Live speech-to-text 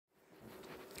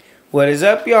What is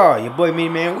up, y'all? Your boy Mini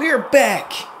Man. We are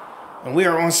back, and we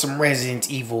are on some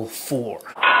Resident Evil 4.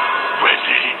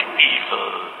 Resident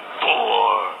Evil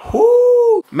 4.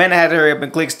 Woo! Man, I had to hurry up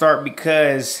and click start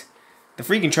because the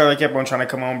freaking trailer kept on trying to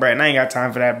come on, bruh, and I ain't got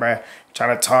time for that, bruh.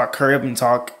 Trying to talk, hurry up and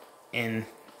talk, and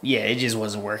yeah, it just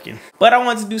wasn't working. But I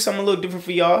wanted to do something a little different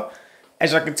for y'all.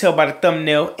 As y'all can tell by the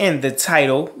thumbnail and the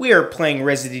title, we are playing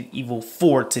Resident Evil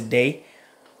 4 today.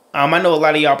 I know a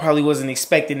lot of y'all probably wasn't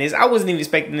expecting this. I wasn't even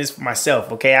expecting this for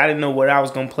myself, okay? I didn't know what I was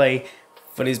going to play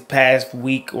for this past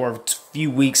week or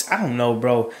few weeks. I don't know,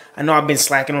 bro. I know I've been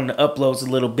slacking on the uploads a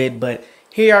little bit, but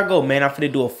here y'all go, man. I'm finna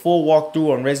do a full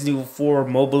walkthrough on Resident Evil 4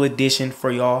 Mobile Edition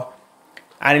for y'all.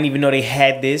 I didn't even know they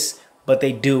had this, but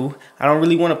they do. I don't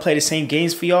really want to play the same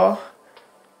games for y'all,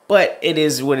 but it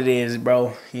is what it is,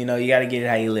 bro. You know, you got to get it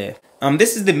how you live.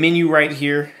 This is the menu right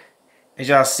here. As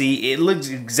y'all see, it looks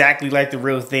exactly like the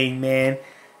real thing, man.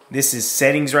 This is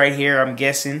settings right here, I'm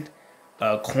guessing.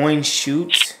 Coin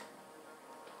shoot.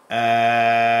 Oh,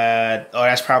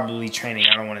 that's probably training.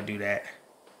 I don't want to do that.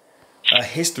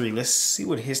 History. Let's see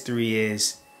what history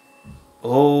is.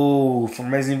 Oh,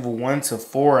 from Resident Evil 1 to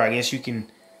 4, I guess you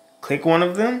can click one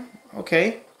of them.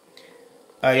 Okay.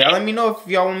 Y'all let me know if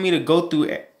y'all want me to go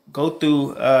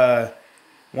through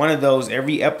one of those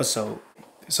every episode.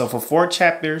 So for 4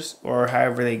 chapters, or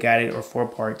however they got it, or 4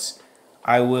 parts,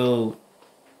 I will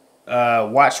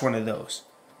watch one of those.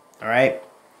 All right.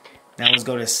 Now let's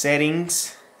go to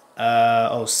settings.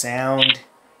 Oh, sound.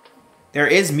 There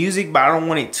is music, but I don't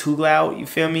want it too loud. You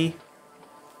feel me?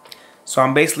 So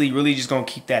I'm basically really just gonna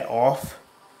keep that off.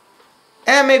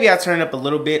 And maybe I'll turn it up a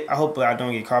little bit. I hope I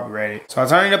don't get copyrighted. So I'll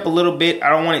turn it up a little bit. I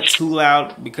don't want it too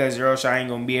loud because or else I ain't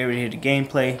gonna be able to hear the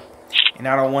gameplay. And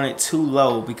I don't want it too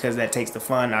low because that takes the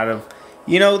fun out of,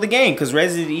 you know, the game. Because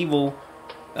Resident Evil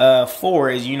 4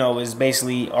 is, you know, is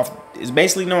basically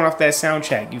known off that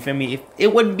soundtrack. You feel me?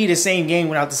 It wouldn't be the same game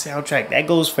without the soundtrack. That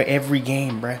goes for every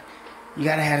game, bruh. You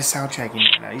gotta have a soundtrack in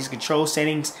there. Now these control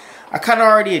settings, I kind of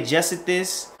already adjusted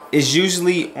this. It's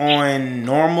usually on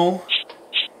normal.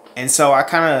 And so I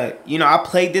kind of, you know, I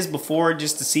played this before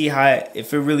just to see how,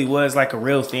 if it really was like a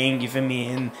real thing, you feel me?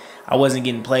 And I wasn't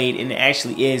getting played, and it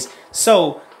actually is.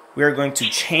 So we're going to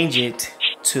change it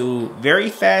to very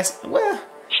fast. Well,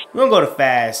 we're going to go to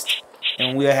fast,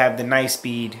 and we'll have the nice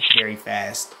speed very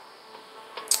fast.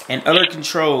 And other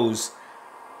controls,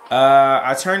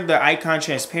 I turned the icon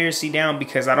transparency down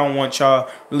because I don't want y'all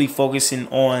really focusing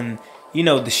on, you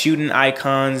know, the shooting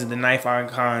icons, the knife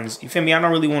icons. You feel me? I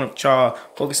don't really want y'all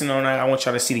focusing on that. I want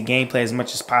y'all to see the gameplay as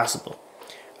much as possible.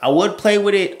 I would play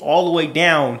with it all the way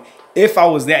down if I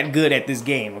was that good at this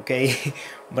game, okay?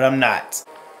 But I'm not.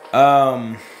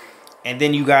 And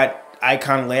then you got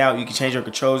icon layout. You can change your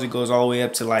controls. It goes all the way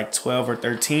up to like 12 or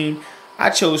 13. I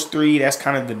chose 3. That's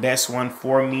kind of the best one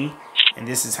for me. And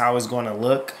this is how it's going to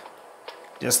look.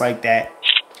 Just like that.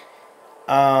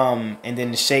 And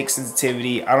then the shake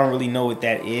sensitivity, I don't really know what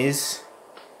that is.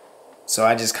 So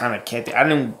I just kind of kept it. I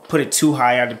didn't put it too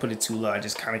high. I didn't put it too low. I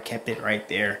just kind of kept it right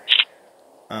there.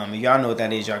 If y'all know what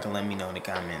that is, y'all can let me know in the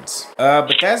comments.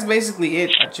 But that's basically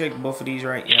it. I checked both of these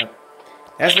right. Yep.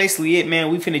 That's basically it,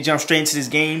 man. We finna jump straight into this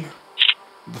game.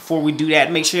 Before we do that,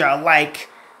 make sure y'all like,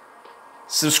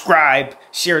 subscribe,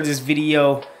 share this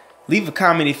video. Leave a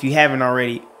comment if you haven't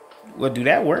already. Well, do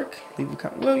that work? Leave a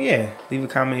comment. Well, yeah. Leave a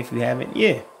comment if you haven't.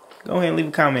 Yeah. Go ahead and leave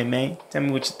a comment, man. Tell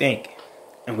me what you think.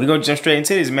 And we're gonna jump straight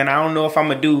into this, man. I don't know if I'm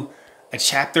gonna do a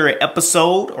chapter, an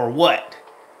episode, or what.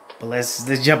 But let's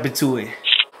jump into it.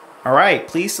 Alright,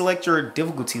 please select your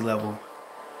difficulty level.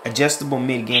 Adjustable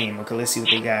mid-game. Okay, let's see what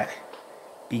they got.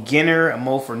 Beginner, a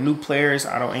mode for new players,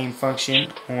 auto aim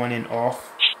function, on and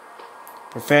off.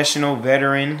 Professional,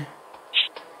 veteran,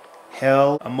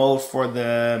 hell, a mode for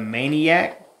the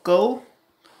maniac goal.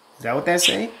 Is that what that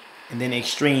say? And then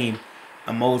extreme,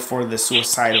 a mode for the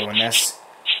suicidal, and that's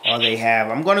all they have.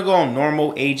 I'm gonna go on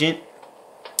normal agent.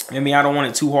 I mean, I don't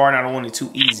want it too hard, I don't want it too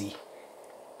easy.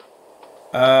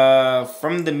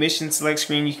 From the mission select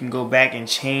screen, you can go back and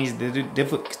change the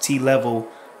difficulty level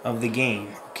of the game.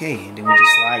 Okay, and then we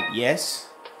just slide yes.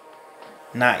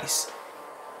 Nice.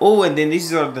 Oh, and then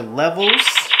these are the levels.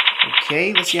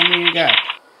 Okay, let's see how many we got.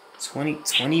 20,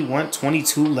 21,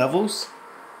 22 levels.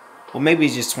 Well, maybe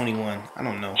it's just 21. I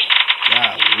don't know.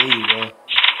 Golly,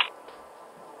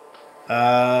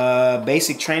 bro.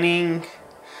 Basic training.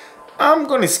 I'm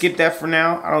gonna skip that for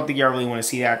now. I don't think y'all really want to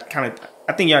see that.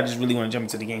 I think y'all just really want to jump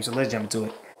into the game, so let's jump into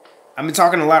it. I've been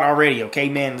talking a lot already, okay,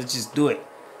 man? Let's just do it.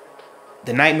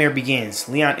 The nightmare begins.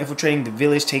 Leon infiltrating the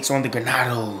village takes on the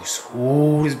Granados.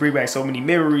 Ooh, this brings back so many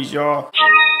memories, y'all.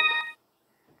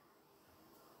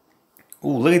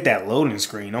 Ooh, look at that loading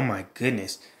screen. Oh my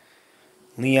goodness.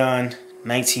 Leon,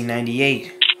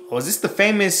 1998. Oh, is this the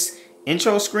famous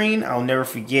intro screen? I'll never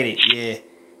forget it. Yeah,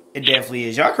 it definitely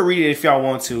is. Y'all can read it if y'all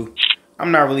want to.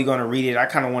 I'm not really going to read it. I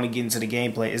kind of want to get into the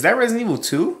gameplay. Is that Resident Evil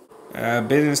 2?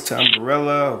 Business to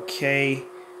Umbrella. Okay.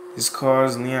 This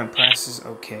caused Leon prices.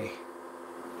 Okay.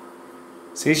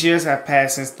 6 years have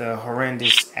passed since the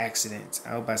horrendous accident. I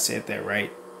hope I said that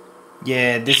right.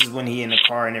 Yeah, this is when he in the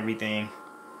car and everything.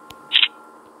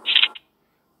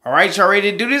 Alright, y'all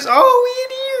ready to do this? Oh,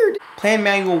 we adhered! Plan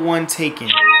Manual 1 taken.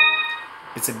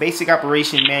 It's a basic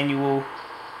operation manual.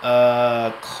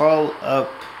 Call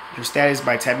up your status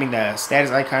by tapping the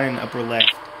status icon in the upper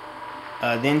left.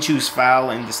 Then choose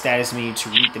File in the status menu to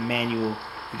read the manual.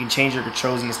 You can change your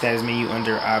controls in the status menu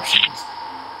under Options.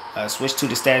 Switch to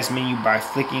the status menu by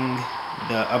flicking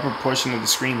the upper portion of the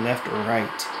screen left or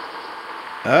right.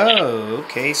 Oh,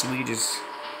 okay, so we can just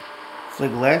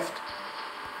flick left.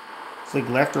 Flick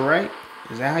left or right?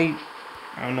 Is that how you...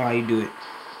 I don't know how you do it.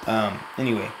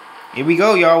 Anyway. Here we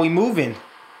go, y'all. We moving.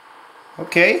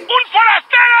 Okay.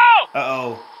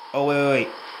 Uh-oh. Oh, wait.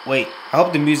 I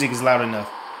hope the music is loud enough.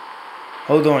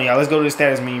 Hold on, y'all. Let's go to the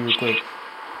status menu real quick.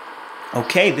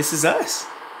 Okay, this is us.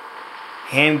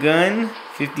 Handgun.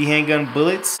 50 handgun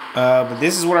bullets. But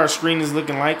this is what our screen is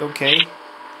looking like. Okay.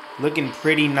 Looking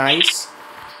pretty nice.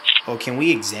 Oh, can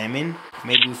we examine?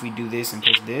 Maybe if we do this and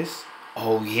push this.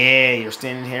 Oh yeah, your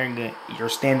standard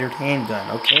handgun.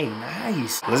 Okay,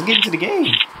 nice. Let's get into the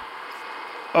game.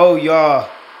 Oh y'all,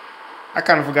 I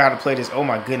kind of forgot how to play this. Oh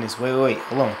my goodness. Wait.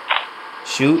 Hold on.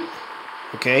 Shoot.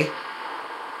 Okay.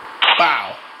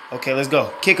 Bow. Okay, let's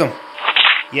go. Kick him.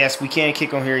 Yes, we can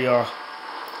kick him here, y'all.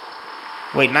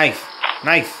 Wait, knife.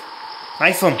 Knife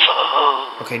him.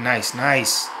 Okay, nice.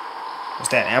 What's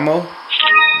that, ammo?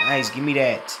 Nice, give me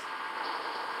that.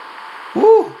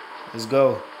 Woo. Let's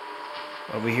go.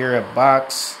 Over here, a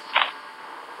box.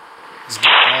 Let's get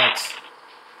that.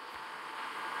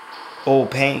 Oh,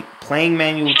 playing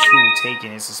manual 2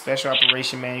 taken. It's a special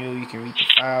operation manual. You can read the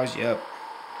files. Yep.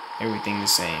 Everything the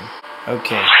same.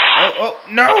 Okay. Oh,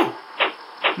 no!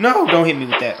 No, don't hit me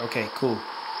with that. Okay, cool.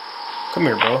 Come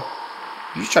here, bro.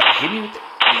 You try to hit me with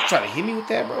that? You try to hit me with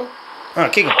that, bro?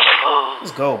 Kick him.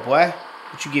 Let's go, boy.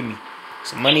 What you give me?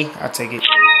 Some money? I'll take it.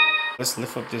 Let's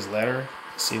lift up this ladder.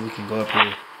 See if we can go up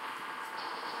here.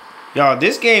 Y'all,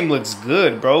 this game looks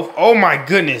good, bro. Oh my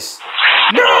goodness.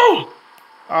 No!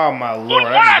 Oh my lord,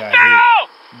 I just got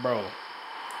hit. Bro.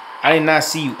 I did not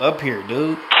see you up here,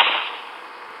 dude.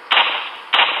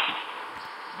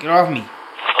 Get off me.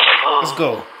 Let's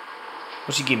go.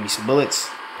 What you give me? Some bullets?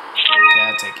 Okay,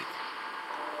 I'll take it.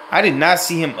 I did not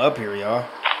see him up here, y'all.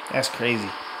 That's crazy.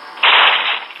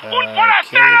 Okay, what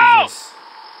is this?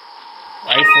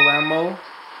 Rifle ammo.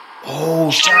 Oh,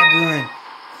 shotgun.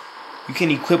 You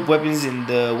can equip weapons in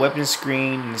the weapon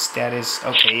screen and the status.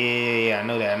 Okay, yeah, I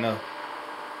know that, I know.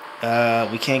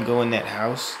 We can't go in that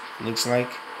house, looks like.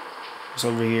 It's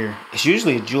over here. It's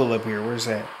usually a jewel up here. Where's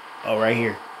that? Oh, right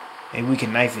here. Maybe we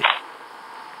can knife it.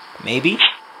 Maybe?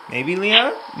 Maybe,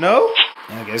 Leon? No?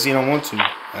 I guess you don't want to.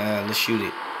 Let's shoot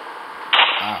it.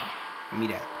 Wow. Give me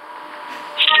that.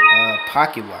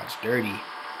 Pocket watch. Dirty.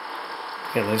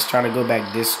 Okay, let's try to go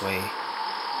back this way.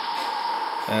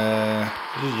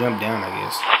 Just jump down, I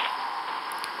guess.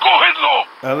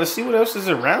 Let's see what else is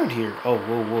around here. Oh,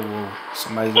 whoa.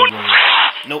 Somebody's over here.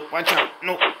 Nope, watch out.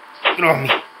 Nope. Get off me.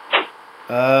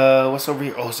 What's over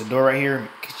here? Oh, it's a door right here.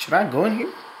 Should I go in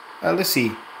here? Let's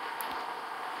see.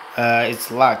 It's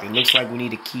locked. It looks like we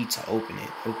need a key to open it.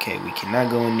 Okay, we cannot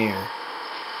go in there.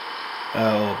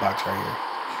 Oh, box right here.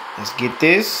 Let's get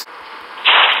this.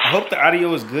 I hope the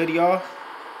audio is good, y'all.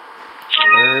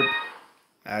 Herb.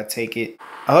 I take it.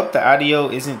 I hope the audio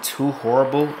isn't too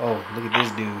horrible. Oh, look at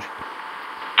this dude.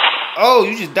 Oh,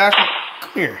 you just dodged me.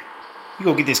 Come here. You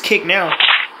go get this kick now.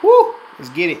 Woo! Let's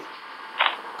get it.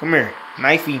 Come here.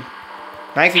 Knifey.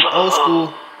 Knifey old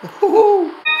school.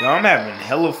 Woohoo! Yo, I'm having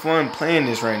hella fun playing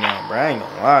this right now, bro. I ain't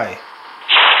gonna lie.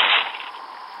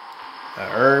 A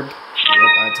herb. Yep,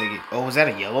 I take it. Oh, is that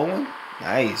a yellow one?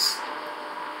 Nice.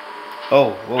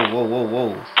 Oh, whoa.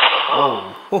 Whoa.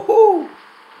 Woohoo!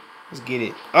 Let's get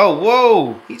it. Oh,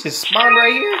 whoa! He just spawned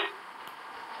right here?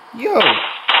 Yo!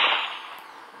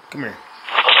 Come here.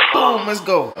 Boom, let's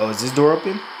go. Oh, is this door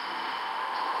open?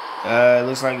 It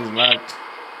looks like it's locked.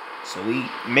 So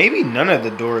maybe none of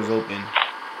the doors open.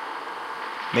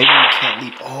 Maybe we can't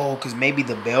leave. Oh, because maybe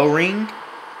the bell ring?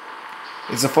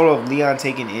 It's a photo of Leon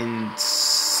taken in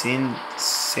syncrecy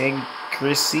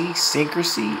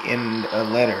and a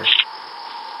letter.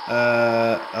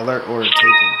 Alert order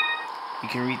taken. You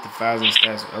can read the files and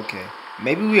stats. Okay.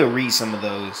 Maybe we'll read some of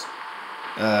those.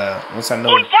 Once I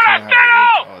know kind of how to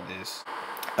work all this.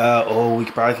 Oh, we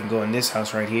probably can go in this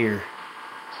house right here.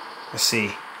 Let's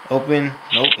see. Open.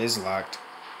 Nope, it's locked.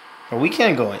 But we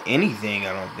can't go in anything,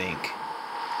 I don't think.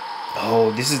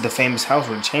 Oh, this is the famous house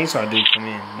where the chainsaw dude come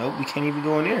in. Nope, we can't even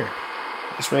go in there.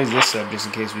 Let's raise this up just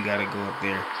in case we gotta go up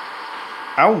there.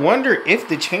 I wonder if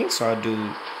the chainsaw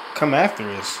dude come after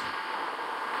us.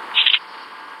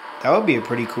 That would be a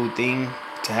pretty cool thing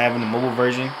to have in the mobile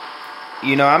version.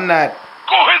 You know, I'm not...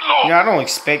 Go ahead, Lord. You know, I don't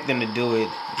expect them to do it.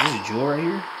 Is this a jewel right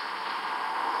here?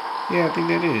 Yeah, I think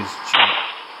that is. Sure.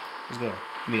 Let's go.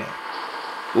 Give me that.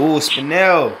 Ooh,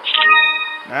 Spinel.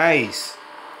 Nice.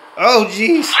 Oh,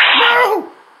 jeez.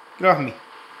 No! Get off me.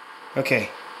 Okay.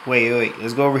 Wait.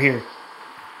 Let's go over here.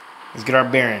 Let's get our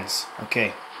bearings.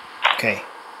 Okay.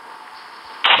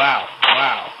 Wow.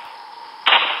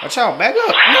 Watch out. Back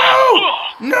up.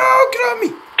 No!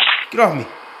 Get off me.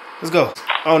 Let's go.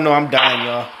 Oh, no. I'm dying,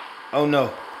 y'all. Oh,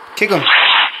 no. Kick him.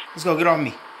 Let's go. Get off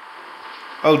me.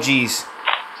 Oh, jeez.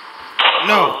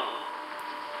 No.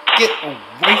 Get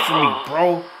away from me,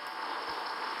 bro.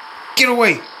 Get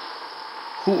away.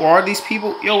 Who are these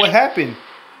people? Yo, what happened?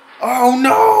 Oh,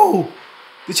 no.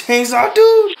 The chainsaw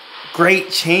dude. Great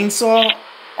chainsaw.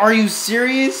 Are you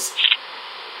serious?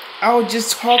 I was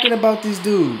just talking about this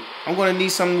dude. I'm going to need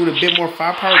something with a bit more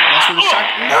firepower. That's what the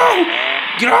shotgun. No.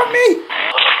 Get off me.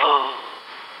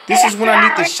 This is when I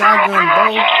need the shotgun,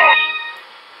 bro.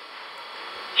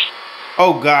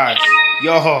 Oh, gosh.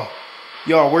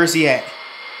 Yo, where's he at?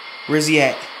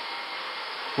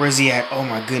 Oh,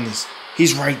 my goodness.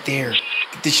 He's right there.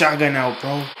 Get the shotgun out,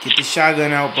 bro.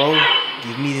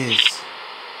 Give me this.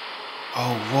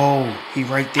 Oh, whoa. He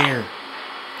right there.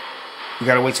 We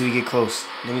gotta wait till we get close.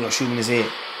 Then we gonna shoot him in his head.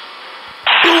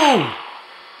 Boom!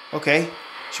 Okay.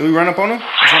 Should we run up on him?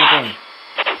 Let's run up on him.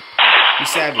 He's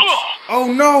savage.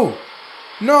 Oh, no.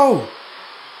 No.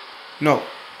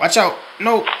 Watch out.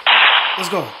 No. Let's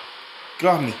go. Get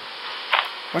off me.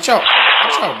 Watch out,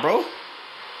 bro.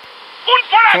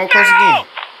 Come on, close again.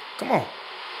 Come on,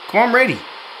 I'm ready.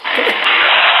 Come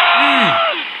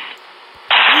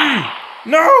on.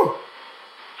 No.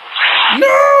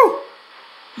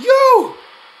 Yo,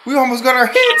 we almost got our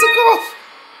head took off.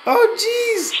 Oh,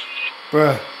 jeez.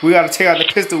 Bruh, we gotta take out the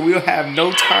pistol. We don't have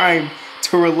no time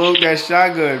to reload that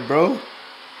shotgun, bro.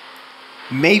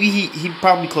 Maybe he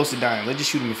probably close to dying. Let's just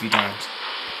shoot him a few times.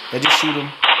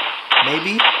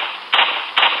 Maybe.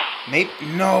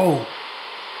 No.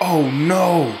 Oh,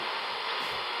 no.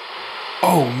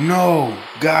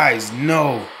 Guys,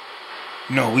 no.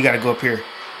 No, we gotta go up here.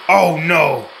 Oh,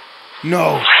 no.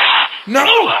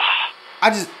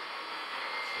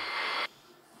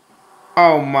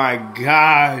 Oh, my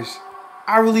gosh.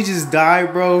 I really just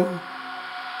died, bro.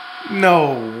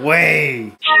 No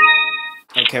way.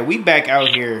 Okay, we back out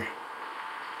here.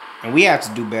 And we have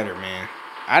to do better, man.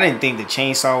 I didn't think the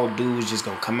chainsaw dude was just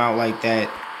gonna come out like that.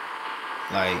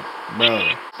 Like,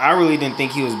 bro, I really didn't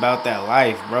think he was about that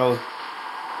life, bro.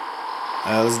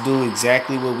 Let's do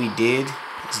exactly what we did.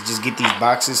 Let's just get these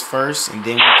boxes first, and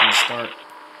then we can start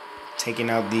taking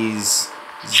out these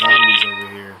zombies over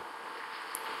here.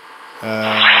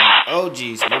 Oh,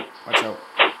 jeez. Nope. Watch out.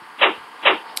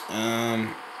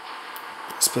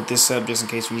 Let's put this up just in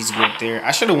case we need to go up there.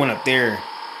 I should have went up there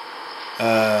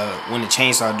when the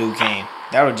chainsaw dude came.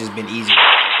 That would have just been easier.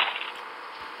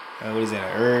 What is that?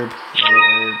 An herb? Yellow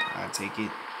herb. I'll take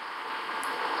it.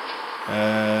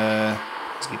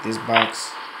 Let's get this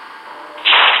box.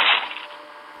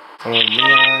 Oh,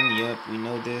 Leon. Yep, we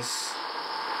know this.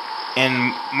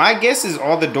 And my guess is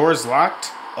all the doors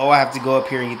locked. Oh, I have to go up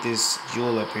here and get this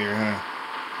jewel up here, huh?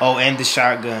 Oh, and the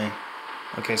shotgun.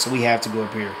 Okay, so we have to go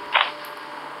up here.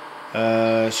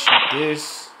 Shoot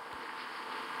this.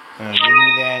 Give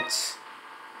me that.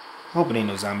 I hope it ain't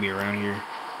no zombie around here.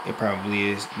 It probably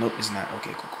is. Nope, it's not.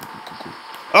 Okay, cool.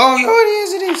 Oh, yo,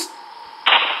 it is.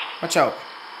 Watch out.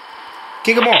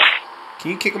 Kick him off.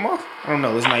 Can you kick him off? I don't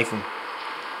know. Let's knife him.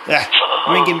 Yeah,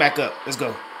 let me get back up. Let's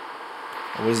go.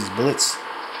 Oh, what is this? Bullets?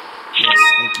 Yes,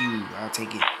 thank you. I'll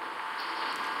take it.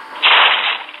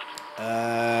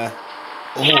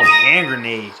 Oh, hand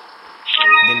grenade.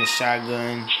 Then the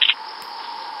shotgun.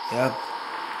 Yep.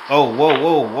 Oh,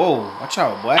 whoa. Watch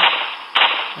out, boy.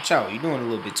 Watch out. You're doing a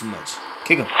little bit too much.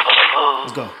 Kick him.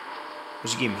 Let's go.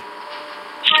 What you give me?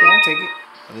 Okay, I'll take it.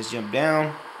 Let's jump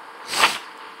down.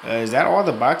 Is that all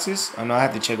the boxes? Oh, no, I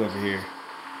have to check over here.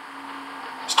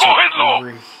 Let's check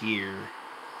over here.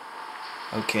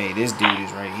 Okay, this dude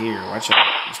is right here. Watch out.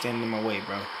 You're standing in my way,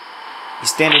 bro.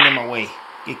 He's standing in my way.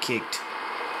 Get kicked.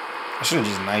 I should have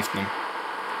just knifed him.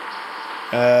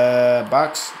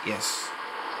 Box? Yes.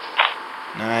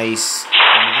 Nice. Give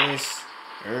me this.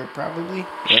 Herb, probably.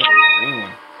 Yep, green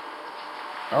one.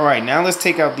 Alright, now let's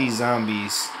take out these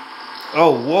zombies.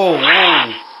 Oh, whoa,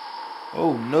 whoa.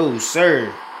 Oh, no,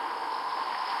 sir.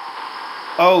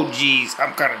 Oh, jeez.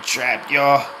 I'm kind of trapped,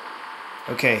 y'all.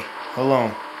 Okay, hold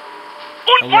on.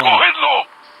 Hold on.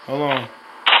 Hold on.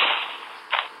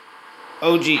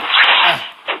 Oh, gee. Ah.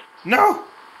 No.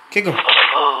 Kick him.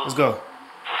 Let's go.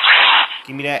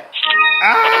 Give me that.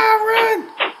 Ah, run.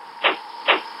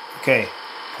 Okay.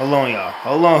 Hold on, y'all.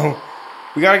 Hold on.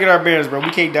 We gotta get our bears, bro. We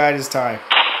can't die this time.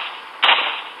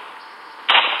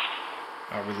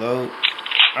 I'll reload.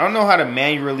 I don't know how to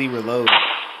manually reload.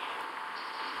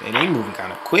 Hey, they moving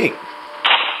kind of quick.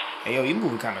 Hey, yo, you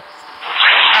moving kind of...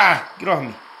 Ah, get off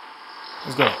me.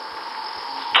 Let's go.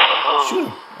 Shoot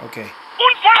him. Okay.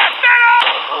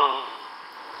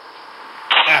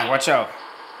 Ah, watch out.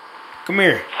 Come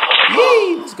here.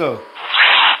 Yee, let's go.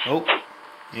 Nope. You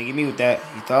didn't get me with that.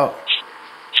 You thought.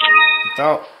 You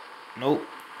thought. Nope.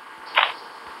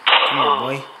 Come on,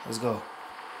 boy. Let's go.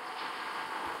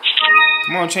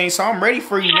 Come on, Chainsaw. I'm ready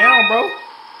for you now, bro.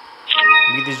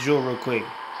 Let me get this jewel real quick.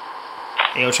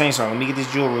 Hey, yo, Chainsaw. Let me get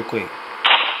this jewel real quick.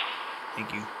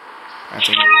 Thank you. I'll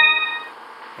take it.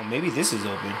 Oh, maybe this is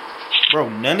open. Bro,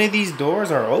 none of these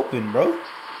doors are open, bro.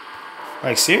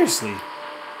 Like, seriously.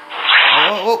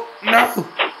 Oh, no.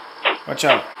 Watch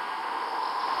out.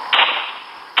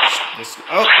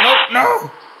 Oh,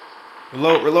 no.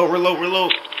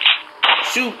 Reload.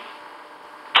 Shoot.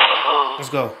 Let's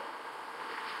go.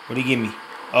 What do you give me?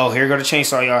 Oh, here go the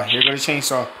chainsaw, y'all. Here go the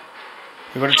chainsaw.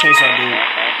 Here go the chainsaw, dude.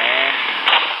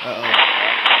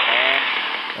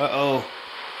 Uh-oh.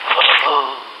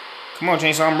 Come on,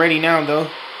 chainsaw. I'm ready now, though.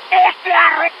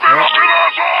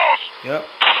 Yep.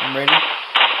 I'm ready.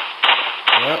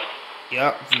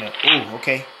 Yep. Ooh,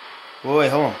 okay. Wait,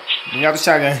 hold on. We got the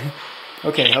shotgun.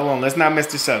 Okay, hold on. Let's not mess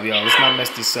this up, y'all. Let's not mess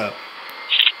this up.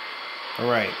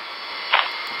 Alright.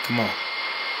 Come on.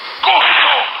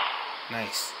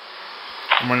 Nice.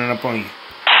 I'm running up on you.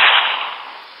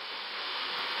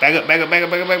 Back up.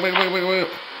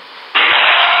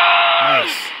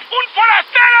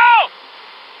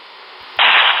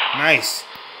 Nice.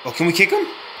 Oh, can we kick him?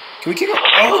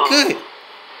 Oh, good.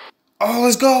 Oh,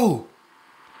 let's go.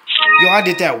 Yo, I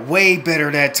did that way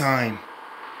better that time.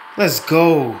 Let's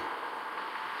go.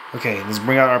 Okay, let's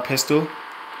bring out our pistol.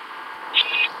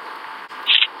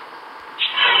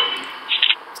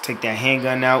 Let's take that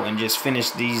handgun out and just finish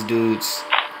these dudes.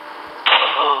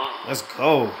 Let's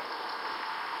go.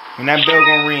 When that bell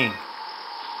gonna ring?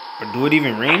 Or do it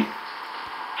even ring?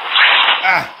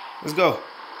 Ah, let's go.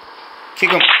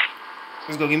 Kick him.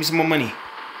 Let's go, give me some more money.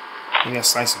 Maybe I'll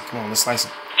slice him. Come on, let's slice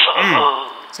him.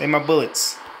 Save my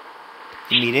bullets.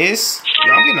 Give me this.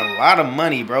 Yo, I'm getting a lot of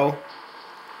money, bro.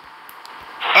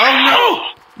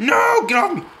 Oh, no. No, get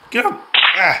off me. Get off me.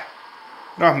 Ah.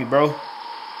 Get off me, bro.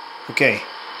 Okay.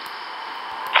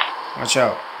 Watch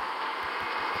out.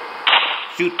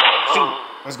 Shoot.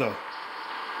 Let's go.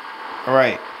 All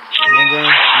right. Handgun.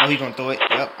 I know he's going to throw it.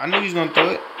 Yep, I knew he was going to throw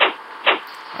it.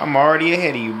 I'm already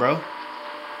ahead of you, bro.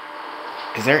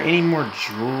 Is there any more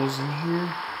jewels in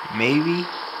here? Maybe.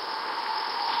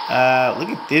 Look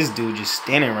at this dude just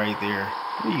standing right there.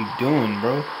 What are you doing,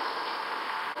 bro?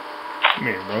 Come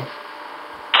here, bro.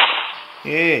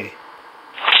 Yeah.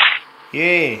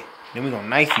 Then we gonna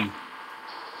knife you.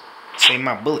 Save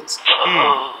my bullets.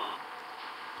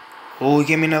 Oh, he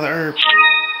gave me another herb.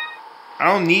 I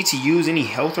don't need to use any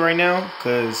health right now,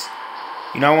 because,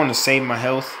 you know, I want to save my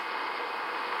health.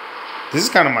 This is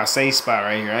kind of my safe spot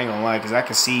right here. I ain't gonna lie, because I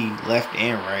can see left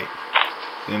and right.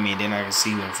 You know what I mean? Then I can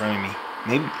see what's in front of me.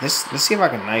 Maybe let's see if I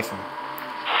can knife him.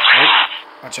 Oh,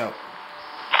 watch out.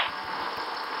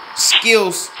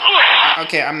 Skills.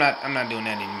 Okay, I'm not doing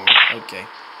that anymore. Okay.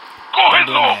 I'm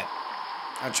doing that.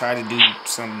 I tried to do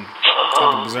some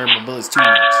type of preserve my bullets too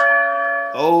much.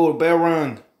 Oh, the bell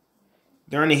rung.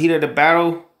 During the heat of the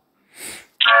battle.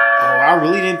 Oh, I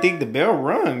really didn't think the bell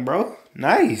rung, bro.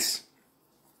 Nice.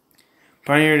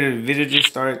 Pioneer, the villagers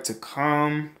started to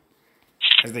calm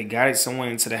as they guided someone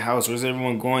into the house. Where's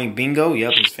everyone going? Bingo?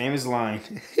 Yep, his famous line.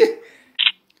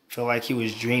 Felt like he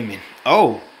was dreaming.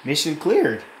 Oh, mission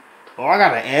cleared. Oh, I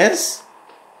got an S?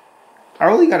 I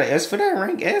really got an S for that?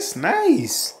 Rank S?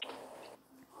 Nice.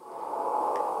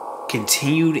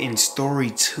 Continued in story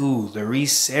 2. Larisse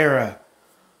Sarah.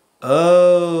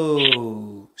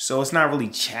 Oh. So it's not really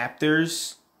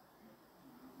chapters.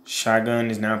 Shotgun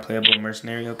is now playable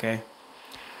mercenary. Okay.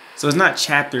 So it's not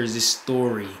chapters, it's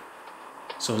story.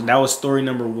 So that was story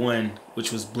number 1,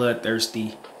 which was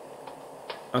Bloodthirsty.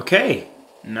 Okay,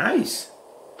 nice.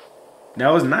 That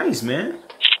was nice, man.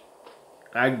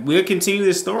 We'll continue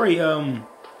this story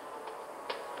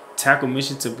tackle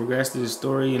mission to progress to the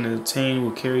story and obtain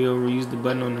will carry over. Use the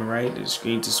button on the right of the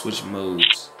screen to switch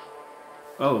modes.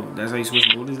 Oh, that's how you switch.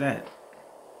 What is that?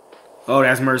 Oh,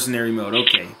 that's mercenary mode.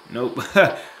 Okay. Nope.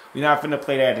 We're not finna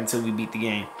play that until we beat the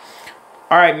game.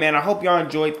 Alright, man. I hope y'all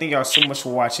enjoyed. Thank y'all so much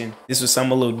for watching. This was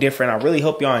something a little different. I really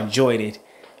hope y'all enjoyed it.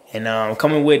 And I'm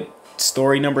coming with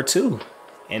story number 2.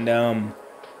 And I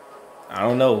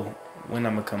don't know when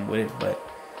I'm gonna come with it, but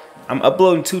I'm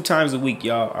uploading 2 times a week,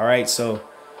 y'all. Alright, so,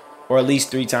 or at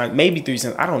least 3 times, maybe 3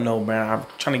 times. I don't know, man. I'm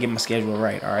trying to get my schedule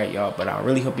right. Alright, y'all. But I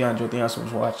really hope y'all enjoyed. Thank y'all so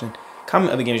much for watching.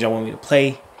 Comment other games y'all want me to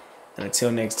play. And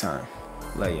until next time,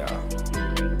 love y'all.